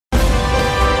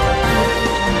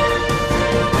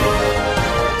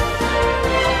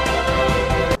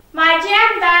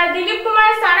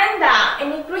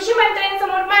कृषी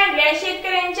मंत्र्यांसमोर मांडल्या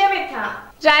शेतकऱ्यांच्या व्यथा।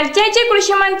 राज्याचे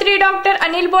कृषी मंत्री डॉक्टर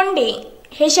अनिल बोंडे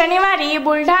हे शनिवारी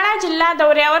बुलढाणा जिल्हा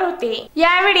दौऱ्यावर होते।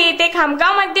 यावेळी ते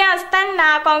खामगाव मध्ये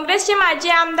असताना काँग्रेसचे माजी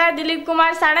आमदार दिलीप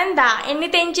कुमार साणंदा यांनी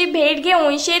त्यांची भेट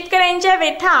घेऊन शेतकऱ्यांच्या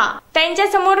व्यथा त्यांच्या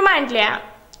समोर मांडल्या।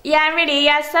 यावेळी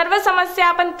या सर्व समस्या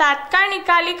आपण तात्काळ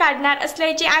निकाली काढणार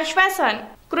असल्याचे आश्वासन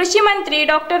कृषी मंत्री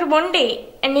डॉक्टर बोंडे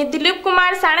यांनी दिलीप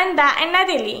कुमार साणंदा यांना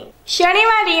दिले।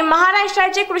 शनिवारी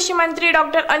महाराष्ट्राचे कृषी मंत्री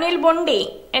डॉक्टर अनिल बोंडे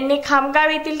यांनी खामगाव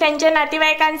येथील त्यांच्या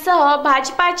नातेवाईकांसह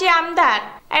भाजपाचे आमदार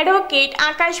ॲडव्होकेट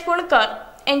आकाश पुणकर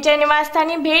यांच्या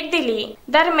निवासस्थानी भेट दिली।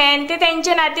 दरम्यान ते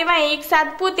त्यांचे नातेवाईक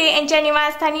सातपुते यांच्या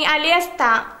निवासस्थानी आले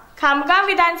असता खामगाव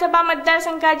विधानसभा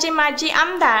मतदारसंघाचे माजी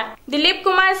आमदार दिलीप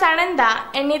कुमार साणंदा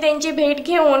यांनी त्यांची भेट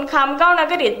घेऊन खामगाव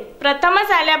नगरीत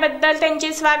प्रथमच आल्याबद्दल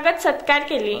त्यांचे स्वागत सत्कार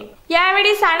केले।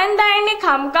 यावेळी साणंदा यांनी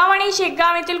खामगाव आणि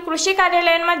शेगाव येथील कृषी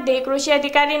कार्यालयांमध्ये कृषी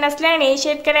अधिकारी नसल्याने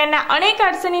शेतकऱ्यांना अनेक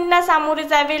अडचणींना सामोरे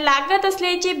जावे लागत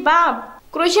असल्याची बाब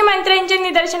कृषी मंत्र्यांच्या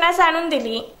निदर्शनास आणून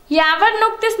दिली। यावर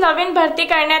नुकतीच नवीन भरती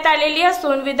करण्यात आलेली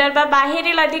असून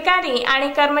विदर्भाबाहेरील अधिकारी आणि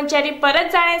कर्मचारी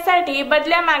परत जाण्यासाठी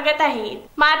बदल्या मागत आहेत।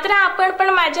 मात्र आपण पण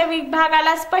माझ्या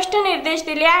विभागाला स्पष्ट निर्देश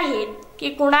दिले आहेत की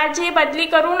कुणाची बदली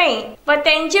करू नये व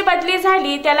त्यांची बदली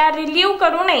झाली त्याला रिलीव्ह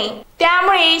करू नये।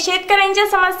 त्यामुळे शेतकऱ्यांच्या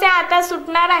समस्या आता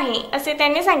सुटणार आहे असे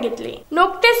त्यांनी सांगितले।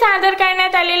 नुकतेच सादर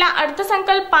करण्यात आलेल्या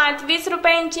अर्थसंकल्पात 20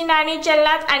 रुपयांची नाणी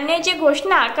चलनात आणण्याची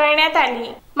घोषणा करण्यात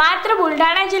आली। मात्र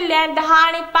बुलढाणा जिल्ह्यात 10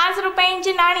 आणि 5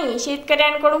 रुपयांची नाणी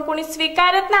शेतकऱ्यांकडून कोणी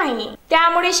स्वीकारत नाही।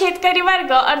 त्यामुळे शेतकरी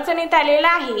वर्ग अडचणीत आलेला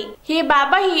आहे। ही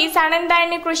बाबही साणंदा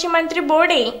यांनी कृषी मंत्री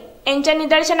बोंडे यांच्या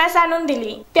निदर्शनास आणून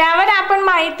दिली। त्यावर आपण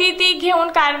माहिती घेऊन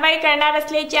कारवाई करणार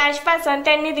असल्याचे आश्वासन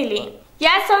त्यांनी दिले।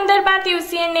 या संदर्भात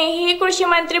युसीएनेही कृषी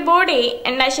मंत्री बोंडे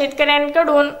यांना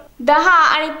शेतकऱ्यांकडून 10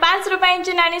 आणि 5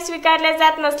 रुपयांची नाणी स्वीकारल्या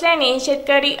जात नसल्याने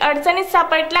शेतकरी अडचणीत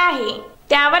सापडला आहे,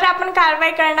 त्यावर आपण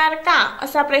कारवाई करणार का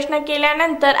असा प्रश्न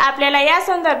केल्यानंतर आपल्याला या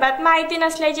संदर्भात माहिती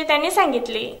नसल्याचे त्यांनी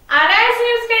सांगितले। आरआयएस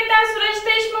न्यूज करता सुरेश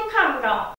देशमुख, खामगाव।